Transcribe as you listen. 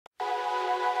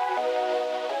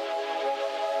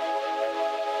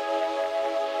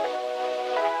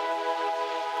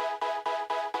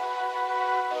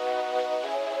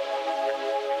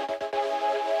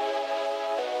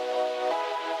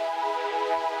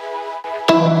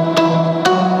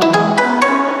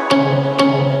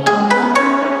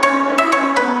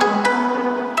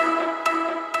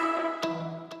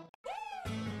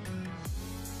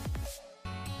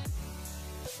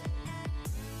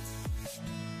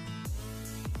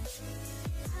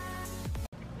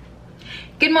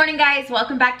Good morning guys,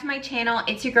 welcome back to my channel.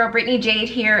 It's your girl Brittany Jade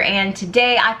here, and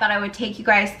today I thought I would take you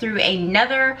guys through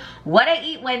another What I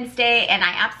Eat Wednesday, and I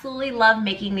absolutely love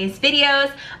making these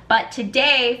videos, but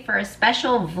today for a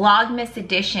special Vlogmas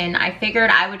edition, I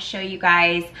figured I would show you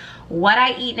guys what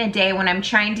I eat in a day when I'm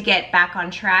trying to get back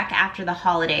on track after the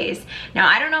holidays. Now,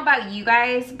 I don't know about you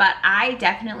guys, but I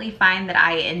definitely find that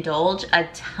I indulge a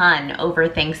ton over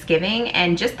Thanksgiving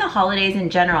and just the holidays in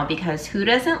general, because who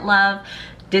doesn't love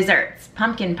desserts?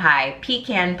 Pumpkin pie,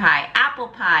 pecan pie, apple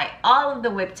pie, all of the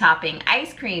whipped topping,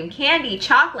 ice cream, candy,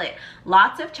 chocolate,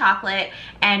 lots of chocolate,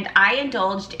 and I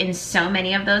indulged in so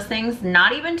many of those things,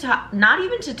 not even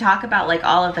to talk about like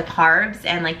all of the carbs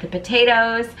and like the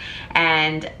potatoes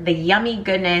and the yummy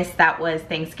goodness that was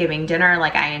Thanksgiving dinner.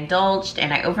 Like I indulged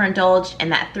and I overindulged,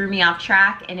 and that threw me off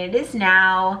track. And it is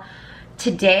now,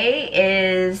 today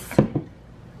is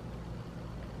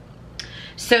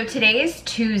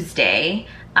Tuesday.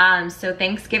 So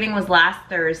Thanksgiving was last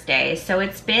Thursday, so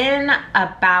it's been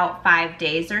about 5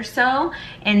 days or so,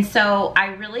 and so I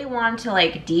really want to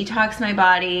like detox my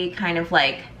body, kind of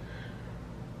like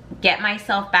get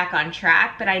myself back on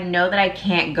track, but I know that I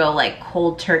can't go like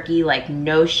cold turkey, like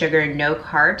no sugar, no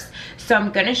carbs. So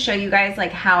I'm gonna show you guys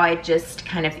like how I just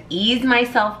kind of ease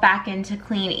myself back into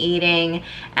clean eating,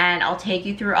 and I'll take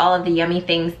you through all of the yummy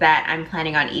things that I'm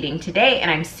planning on eating today,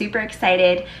 and I'm super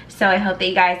excited. So I hope that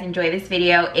you guys enjoy this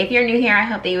video. If you're new here, I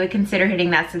hope that you would consider hitting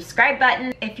that subscribe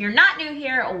button. If you're not new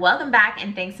here, welcome back,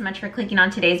 and thanks so much for clicking on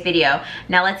today's video.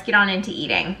 Now let's get on into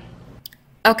eating.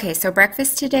 Okay, so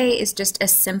breakfast today is just a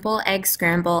simple egg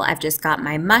scramble. I've just got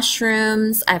my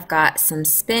mushrooms, I've got some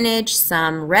spinach,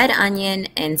 some red onion,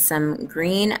 and some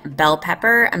green bell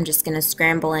pepper. I'm just gonna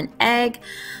scramble an egg,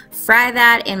 fry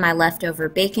that in my leftover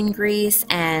bacon grease,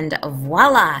 and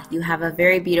voila, you have a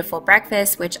very beautiful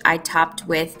breakfast, which I topped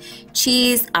with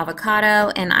cheese,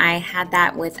 avocado, and I had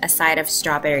that with a side of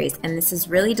strawberries. And this is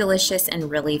really delicious and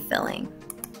really filling.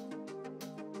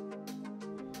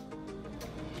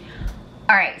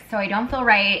 All right, so I don't feel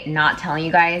right not telling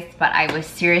you guys, but I was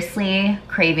seriously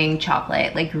craving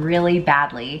chocolate, like really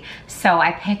badly. So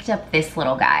I picked up this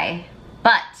little guy,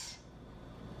 but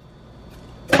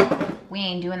we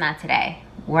ain't doing that today.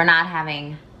 We're not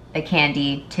having the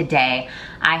candy today.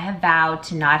 I have vowed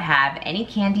to not have any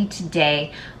candy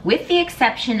today, with the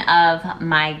exception of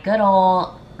my good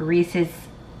old Reese's,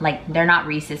 like they're not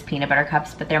Reese's peanut butter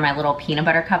cups, but they're my little peanut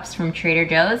butter cups from Trader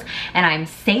Joe's, and I'm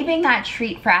saving that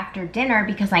treat for after dinner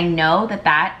because I know that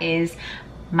that is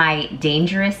my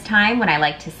dangerous time when I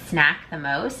like to snack the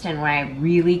most and when I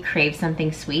really crave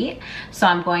something sweet. So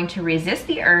I'm going to resist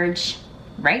the urge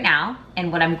right now,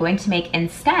 and what I'm going to make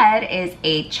instead is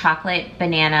a chocolate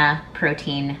banana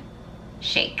protein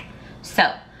shake.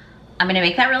 So I'm gonna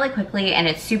make that really quickly, and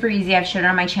it's super easy. I've showed it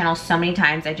on my channel so many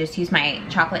times. I just use my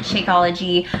chocolate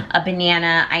Shakeology, a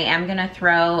banana. I am gonna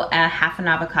throw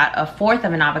a fourth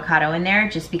of an avocado in there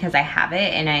just because I have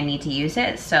it and I need to use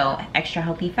it. So extra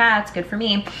healthy fats, good for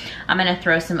me. I'm gonna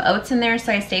throw some oats in there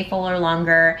so I stay fuller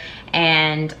longer,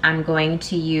 and I'm going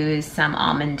to use some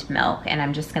almond milk, and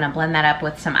I'm just gonna blend that up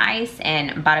with some ice,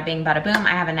 and bada bing, bada boom,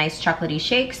 I have a nice chocolatey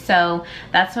shake. So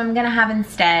that's what I'm gonna have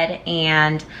instead.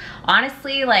 And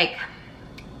honestly, like,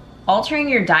 altering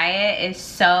your diet is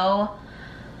so,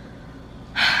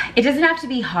 it doesn't have to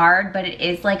be hard, but it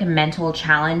is like a mental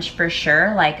challenge for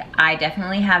sure. Like I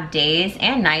definitely have days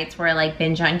and nights where I like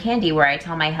binge on candy, where I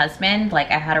tell my husband like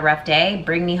I've had a rough day,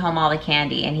 bring me home all the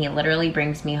candy, and he literally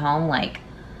brings me home like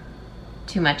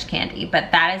too much candy.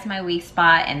 But that is my weak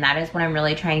spot, and that is what I'm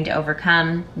really trying to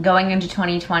overcome. Going into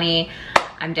 2020,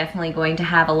 I'm definitely going to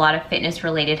have a lot of fitness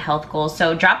related health goals.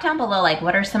 So drop down below, like,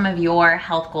 what are some of your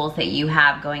health goals that you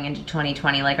have going into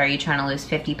 2020? Like, are you trying to lose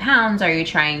 50 pounds? Are you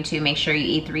trying to make sure you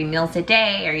eat 3 meals a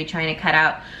day? Are you trying to cut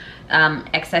out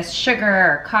excess sugar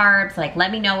or carbs? Like,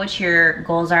 let me know what your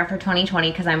goals are for 2020,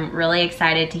 because I'm really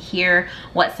excited to hear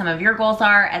what some of your goals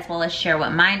are, as well as share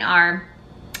what mine are.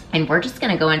 And we're just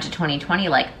gonna go into 2020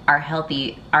 like our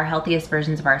healthiest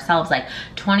versions of ourselves. Like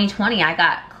 2020, I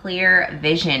got clear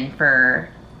vision for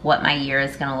what my year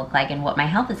is gonna look like and what my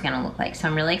health is gonna look like. So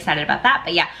I'm really excited about that.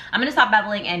 But yeah, I'm gonna stop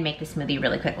babbling and make the smoothie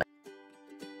really quickly.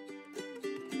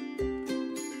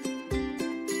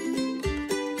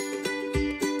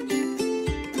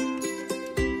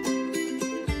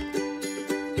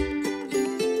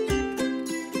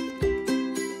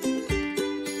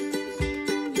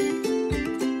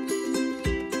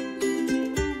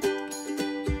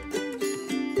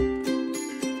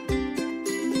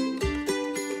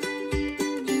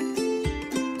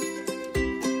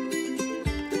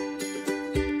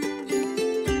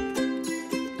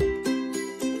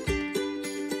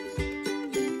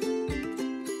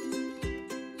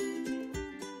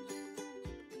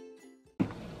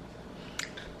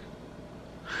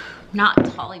 not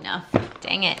tall enough.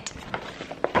 Dang it.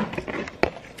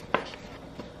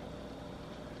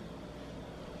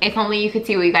 If only you could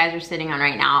see what you guys are sitting on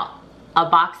right now. A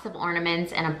box of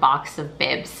ornaments and a box of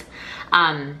bibs.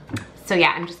 So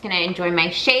yeah, I'm just gonna enjoy my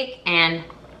shake and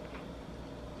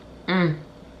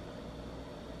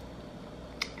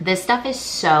this stuff is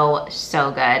so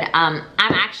good. I'm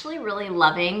actually really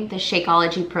loving the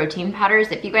Shakeology protein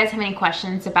powders. If you guys have any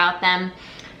questions about them,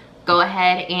 go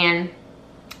ahead and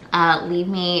leave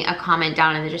me a comment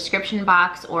down in the description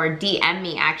box or DM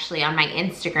me actually on my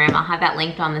Instagram. I'll have that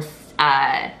linked on this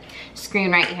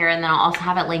screen right here, and then I'll also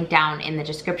have it linked down in the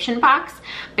description box.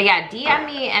 But yeah, DM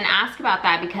me and ask about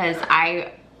that because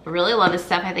I really love this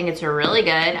stuff. I think it's really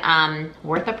good,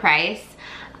 worth the price.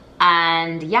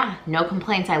 And yeah, no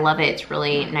complaints. I love it. It's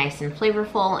really nice and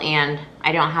flavorful, and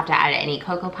I don't have to add any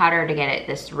cocoa powder to get it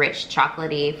this rich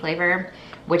chocolatey flavor,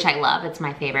 which I love. It's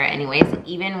my favorite anyways.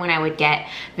 Even when I would get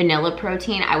vanilla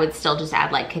protein, I would still just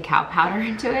add like cacao powder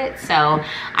into it. So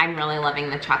I'm really loving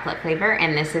the chocolate flavor,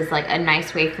 and this is like a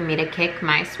nice way for me to kick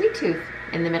my sweet tooth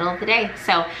in the middle of the day.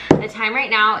 So the time right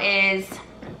now is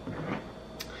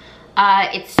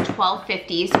it's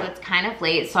 12:50, so it's kind of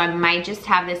late, so I might just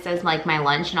have this as like my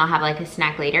lunch and I'll have like a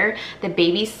snack later. The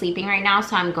baby's sleeping right now,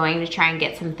 so I'm going to try and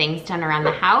get some things done around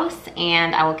the house,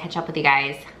 and I will catch up with you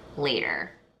guys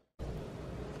later.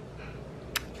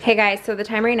 Hey guys, so the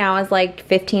time right now is like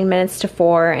 15 minutes to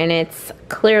 4, and it's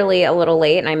clearly a little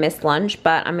late and I missed lunch,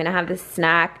 but I'm gonna have this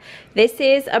snack. This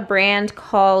is a brand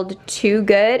called Too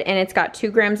Good, and it's got 2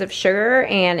 grams of sugar,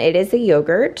 and it is a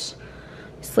yogurt.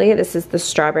 This is the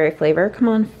strawberry flavor. Come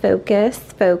on, focus,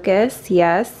 focus,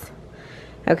 yes.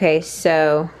 Okay,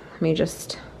 so let me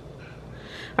just,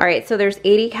 all right, so there's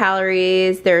 80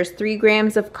 calories, there's 3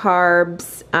 grams of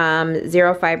carbs,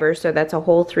 0 fiber, so that's a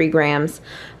whole 3 grams,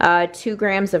 2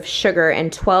 grams of sugar,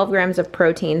 and 12 grams of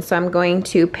protein. So I'm going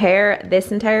to pair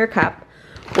this entire cup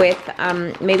with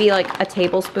maybe like a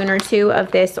tablespoon or 2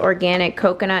 of this organic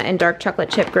coconut and dark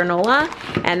chocolate chip granola,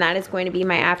 and that is going to be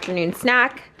my afternoon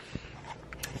snack.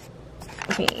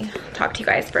 Let me talk to you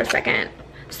guys for a second.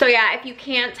 So yeah, if you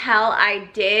can't tell, I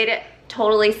did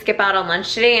totally skip out on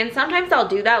lunch today, and sometimes I'll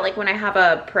do that, like when I have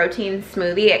a protein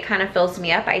smoothie, it kind of fills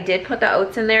me up. I did put the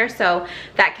oats in there, so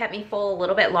that kept me full a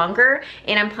little bit longer,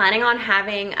 and I'm planning on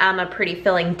having a pretty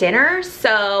filling dinner,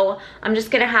 so I'm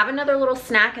just gonna have another little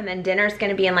snack, and then dinner's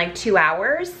gonna be in like 2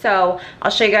 hours, so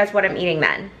I'll show you guys what I'm eating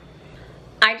then.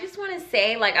 I just want to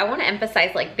say, like, I want to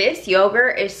emphasize, like, this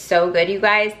yogurt is so good, you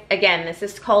guys. Again, this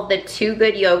is called the Too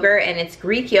Good yogurt, and it's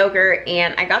Greek yogurt,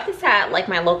 and I got this at like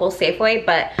my local Safeway,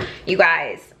 but you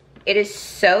guys, it is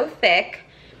so thick.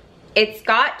 It's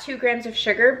got 2 grams of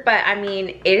sugar, but I mean,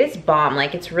 it is bomb.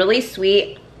 Like, it's really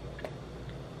sweet.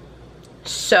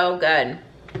 So good.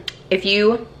 If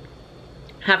you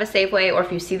have a Safeway or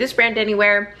if you see this brand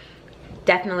anywhere,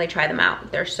 definitely try them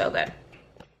out. They're so good.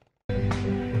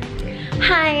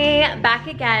 Hi, back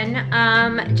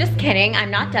again. Just kidding,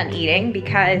 I'm not done eating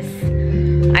because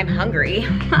I'm hungry.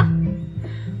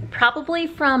 Probably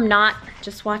from not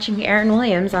just watching Aaron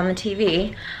Williams on the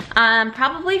TV.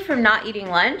 Probably from not eating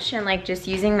lunch and like just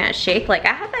using that shake. Like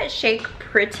I had that shake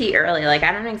pretty early. Like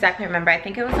I don't exactly remember. I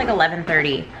think it was like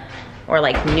 11:30 or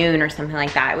like noon or something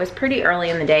like that. It was pretty early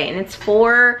in the day, and it's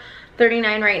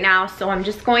 4:39 right now. So I'm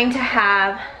just going to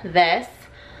have this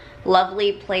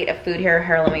lovely plate of food here.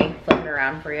 Here, let me flip it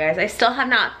around for you guys. I still have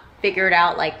not figured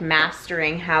out like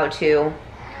mastering how to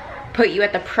put you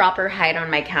at the proper height on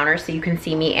my counter so you can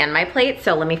see me and my plate.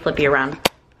 So let me flip you around.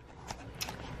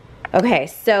 Okay,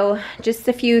 so just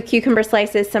a few cucumber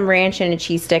slices, some ranch, and a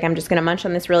cheese stick. I'm just gonna munch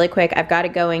on this really quick. I've gotta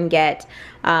go and get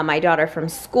my daughter from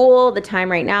school. The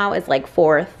time right now is like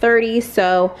 4:30,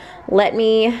 so let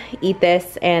me eat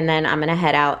this and then I'm gonna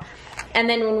head out. And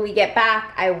then when we get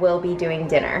back, I will be doing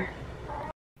dinner.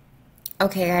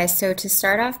 Okay guys, so to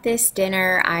start off this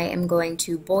dinner, I am going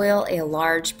to boil a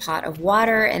large pot of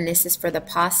water, and this is for the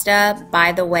pasta.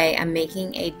 By the way, I'm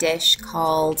making a dish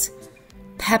called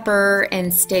pepper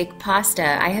and steak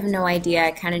pasta. I have no idea,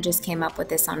 I kind of just came up with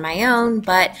this on my own,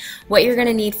 but what you're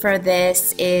gonna need for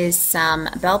this is some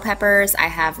bell peppers. I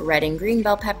have red and green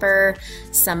bell pepper,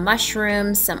 some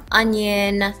mushrooms, some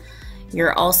onion.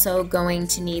 You're also going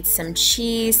to need some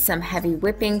cheese, some heavy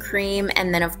whipping cream,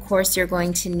 and then of course you're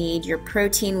going to need your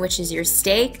protein, which is your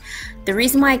steak. The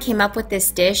reason why I came up with this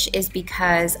dish is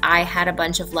because I had a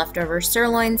bunch of leftover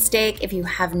sirloin steak. If you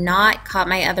have not caught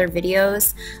my other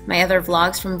videos, my other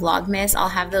vlogs from Vlogmas, I'll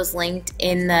have those linked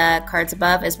in the cards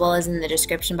above as well as in the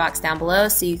description box down below,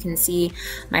 so you can see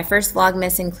my first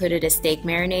Vlogmas included a steak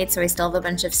marinade, so I still have a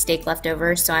bunch of steak left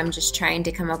over, so I'm just trying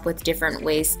to come up with different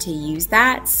ways to use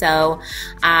that. So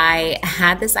I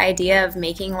had this idea of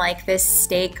making like this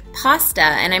steak pasta,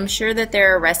 and I'm sure that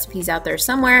there are recipes out there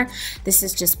somewhere. This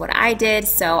is just what I did.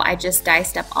 So I just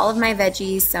diced up all of my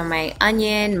veggies, so my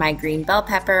onion, my green bell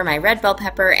pepper, my red bell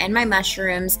pepper, and my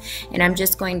mushrooms, and I'm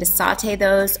just going to saute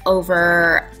those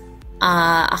over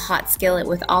a hot skillet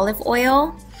with olive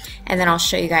oil, and then I'll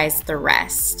show you guys the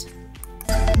rest.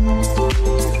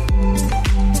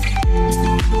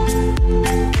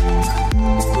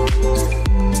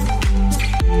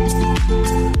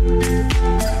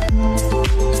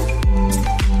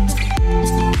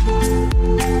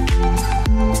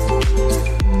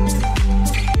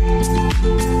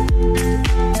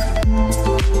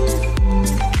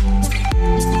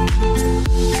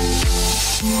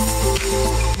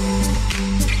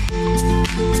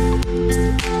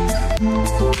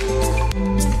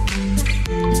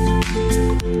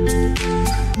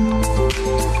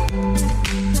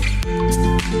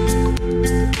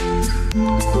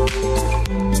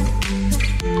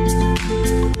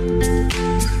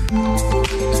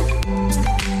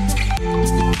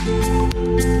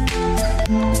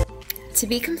 To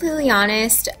be completely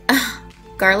honest,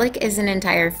 garlic is an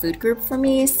entire food group for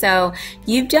me, so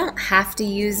you don't have to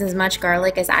use as much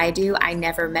garlic as I do. I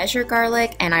never measure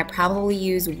garlic, and I probably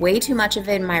use way too much of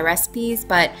it in my recipes,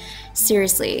 but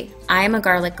seriously, I am a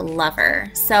garlic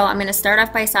lover. So I'm going to start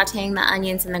off by sauteing the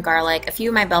onions and the garlic. A few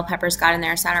of my bell peppers got in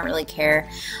there, so I don't really care,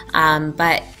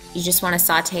 but you just want to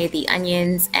saute the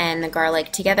onions and the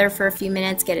garlic together for a few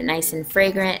minutes, get it nice and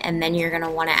fragrant, and then you're going to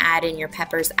want to add in your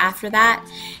peppers after that.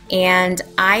 And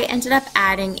I ended up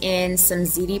adding in some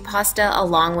ziti pasta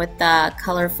along with the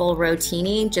colorful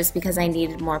rotini just because I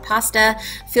needed more pasta.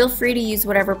 Feel free to use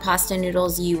whatever pasta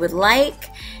noodles you would like.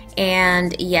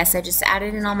 And yes, I just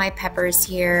added in all my peppers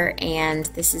here, and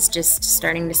this is just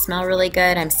starting to smell really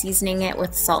good. I'm seasoning it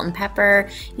with salt and pepper.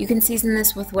 You can season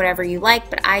this with whatever you like,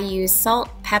 but I use salt,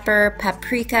 pepper,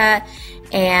 paprika,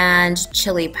 and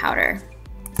chili powder.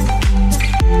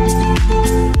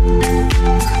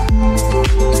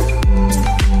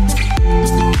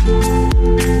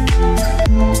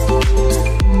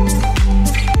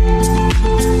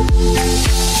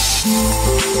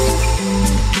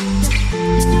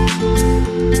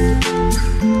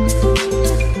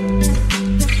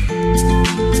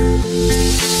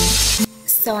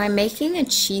 So I'm making a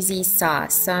cheesy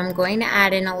sauce, so I'm going to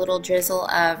add in a little drizzle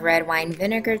of red wine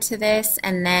vinegar to this,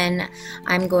 and then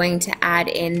I'm going to add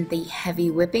in the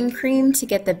heavy whipping cream to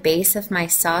get the base of my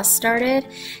sauce started.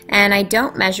 And I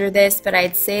don't measure this, but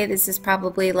I'd say this is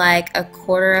probably like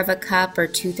 1/4 of a cup or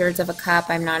 2/3 of a cup.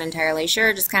 I'm not entirely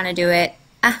sure, just kind of do it.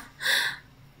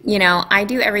 You know, I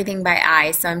do everything by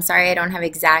eye, so I'm sorry I don't have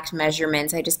exact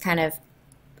measurements. I just kind of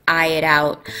eye it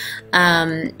out.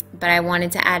 But I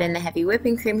wanted to add in the heavy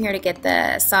whipping cream here to get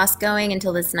the sauce going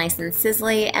until it's nice and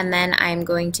sizzly, and then I'm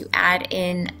going to add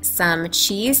in some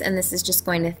cheese, and this is just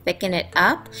going to thicken it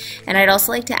up. And I'd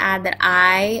also like to add that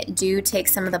I do take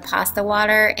some of the pasta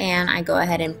water and I go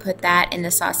ahead and put that in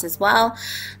the sauce as well.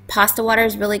 Pasta water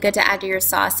is really good to add to your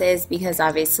sauces because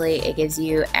obviously it gives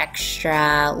you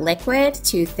extra liquid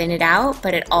to thin it out,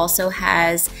 but it also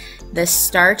has the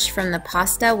starch from the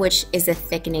pasta, which is a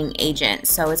thickening agent.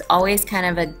 So it's always kind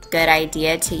of a good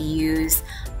idea to use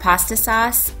pasta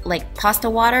sauce, like pasta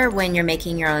water, when you're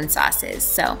making your own sauces.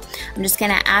 So I'm just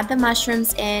gonna add the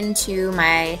mushrooms into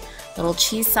my little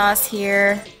cheese sauce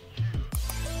here.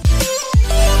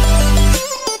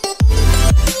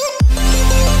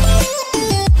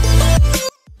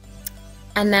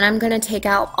 And then I'm gonna take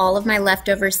out all of my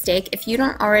leftover steak. If you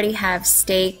don't already have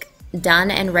steak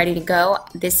done and ready to go,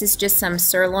 this is just some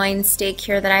sirloin steak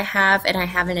here that I have, and I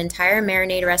have an entire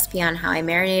marinade recipe on how I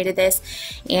marinated this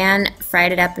and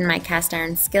fried it up in my cast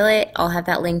iron skillet. I'll have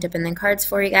that linked up in the cards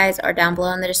for you guys or down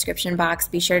below in the description box.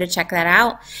 Be sure to check that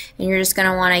out. And you're just going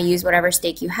to want to use whatever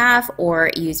steak you have or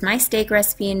use my steak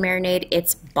recipe and marinade.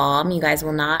 It's bomb. You guys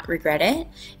will not regret it.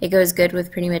 It goes good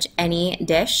with pretty much any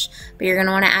dish. But you're going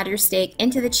to want to add your steak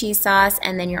into the cheese sauce,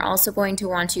 and then you're also going to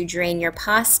want to drain your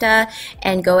pasta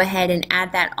and go ahead and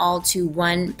add that all to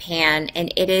one pan,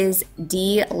 and it is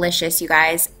delicious, you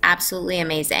guys. Absolutely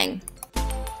amazing.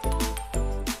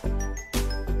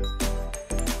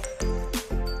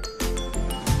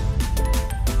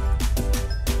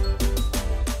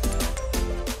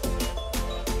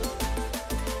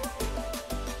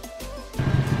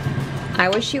 I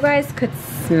wish you guys could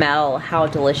smell how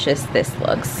delicious this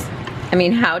looks. I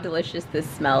mean, how delicious this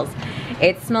smells.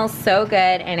 It smells so good,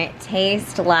 and it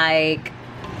tastes like,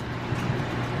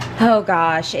 oh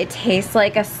gosh, it tastes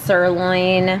like a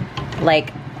sirloin,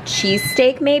 like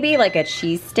cheesesteak maybe, like a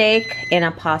cheesesteak in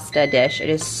a pasta dish. It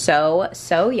is so,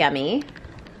 so yummy.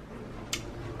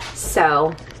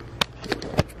 So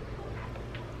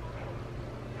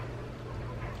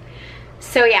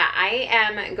yeah, I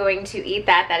am going to eat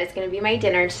that. That is going to be my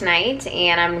dinner tonight,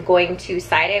 and I'm going to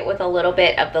side it with a little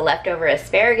bit of the leftover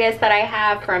asparagus that I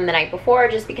have from the night before,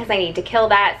 just because I need to kill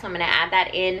that. So I'm going to add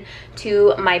that in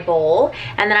to my bowl,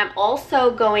 and then I'm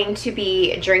also going to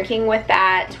be drinking with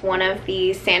that one of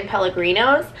the San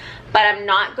Pellegrinos, but I'm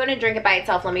not going to drink it by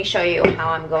itself. Let me show you how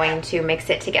I'm going to mix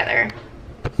it together.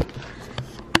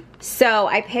 So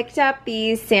I picked up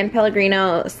these San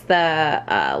Pellegrinos. The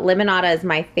limonada is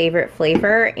my favorite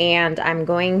flavor, and I'm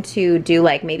going to do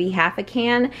like maybe half a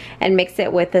can and mix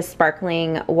it with the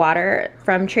sparkling water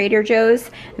from Trader Joe's.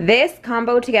 This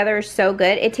combo together is so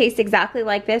good. It tastes exactly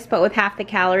like this, but with half the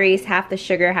calories, half the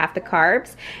sugar, half the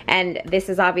carbs. And this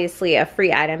is obviously a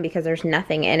free item because there's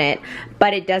nothing in it,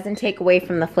 but it doesn't take away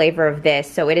from the flavor of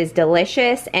this. So it is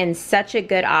delicious and such a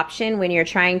good option when you're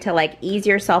trying to like ease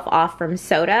yourself off from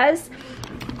sodas.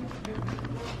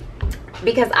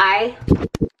 Because I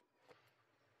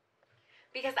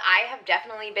have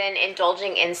definitely been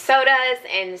indulging in sodas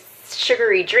and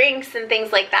sugary drinks and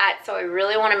things like that, so I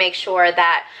really want to make sure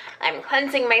that I'm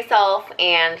cleansing myself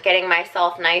and getting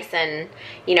myself nice and,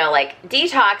 you know, like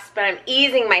detoxed, but I'm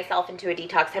easing myself into a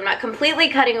detox. I'm not completely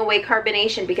cutting away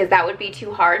carbonation because that would be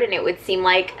too hard and it would seem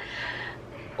like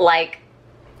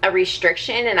a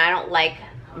restriction, and I don't like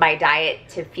my diet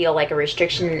to feel like a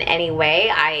restriction in any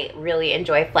way. I really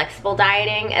enjoy flexible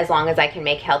dieting as long as I can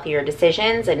make healthier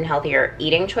decisions and healthier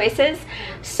eating choices.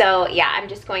 So yeah, I'm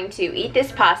just going to eat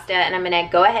this pasta, and I'm gonna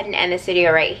go ahead and end this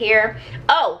video right here.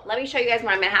 Oh, let me show you guys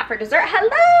what I'm gonna have for dessert. Hello,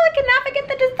 I cannot forget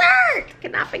the dessert.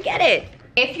 Cannot forget it.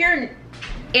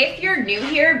 If you're new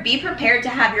here, be prepared to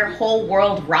have your whole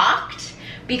world rocked,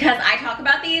 because I talk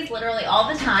about these literally all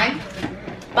the time,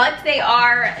 but they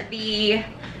are the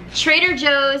Trader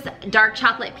Joe's dark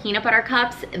chocolate peanut butter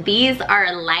cups. These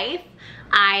are life.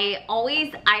 I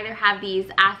always either have these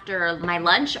after my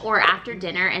lunch or after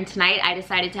dinner, and today I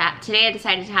decided to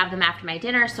have them after my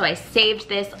dinner, so I saved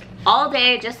this all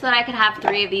day just so that I could have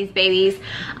 3 of these babies.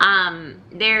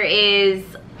 There is,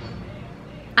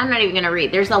 I'm not even gonna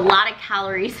read, there's a lot of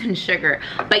calories and sugar,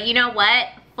 but you know what?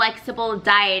 Flexible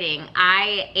dieting.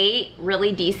 I ate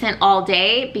really decent all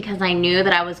day because I knew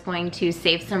that I was going to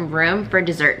save some room for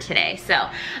dessert today. So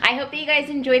I hope that you guys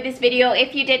enjoyed this video.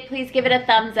 If you did, please give it a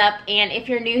thumbs up. And if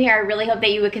you're new here, I really hope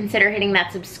that you would consider hitting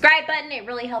that subscribe button. It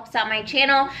really helps out my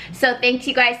channel. So thanks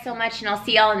you guys so much, and I'll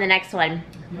see y'all in the next one.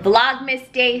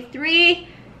 Vlogmas Day 3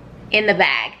 in the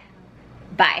bag.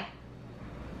 Bye.